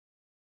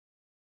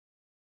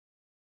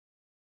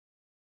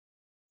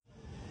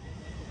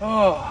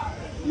Oh,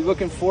 you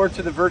looking forward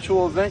to the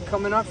virtual event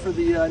coming up for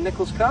the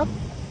Nichols Cup?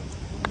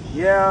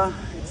 Yeah,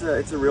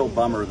 it's a real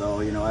bummer though.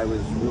 You know, I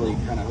was really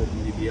kind of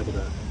hoping to be able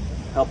to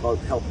help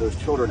those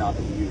children out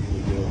that we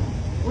usually do.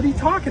 What are you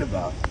talking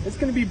about? It's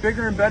going to be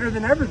bigger and better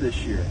than ever this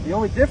year. The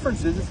only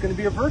difference is it's going to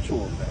be a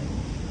virtual event.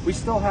 We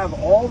still have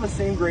all the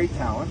same great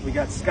talent. We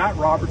got Scott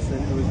Robertson,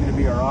 who is going to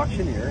be our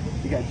auctioneer.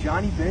 We got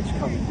Johnny Bench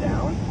coming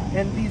down.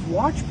 And these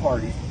watch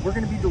parties, we're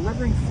going to be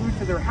delivering food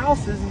to their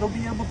houses and they'll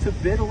be able to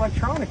bid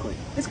electronically.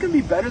 It's going to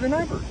be better than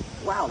ever.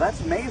 Wow, that's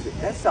amazing.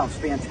 That sounds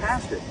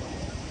fantastic.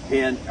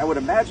 And I would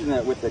imagine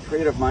that with the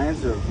creative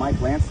minds of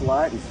Mike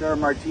Lancelot and Sarah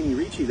Martini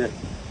Ricci, that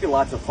get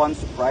lots of fun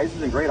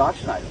surprises and great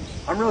auction items.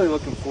 I'm really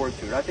looking forward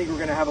to it. I think we're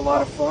going to have a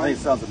lot of fun. I think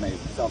it sounds amazing.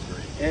 It sounds great.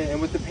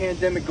 And with the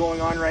pandemic going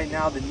on right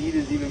now, the need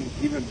is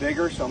even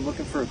bigger. So I'm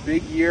looking for a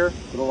big year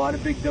with a lot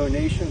of big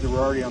donations, and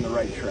we're already on the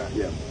right track.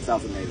 Yeah,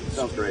 sounds amazing.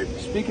 Sounds great.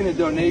 Speaking of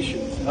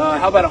donations,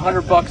 how about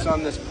 $100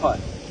 on this putt?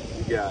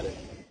 You got it.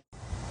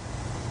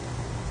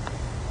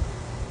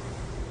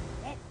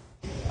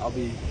 I'll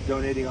be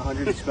donating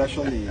 100 to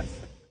special needs.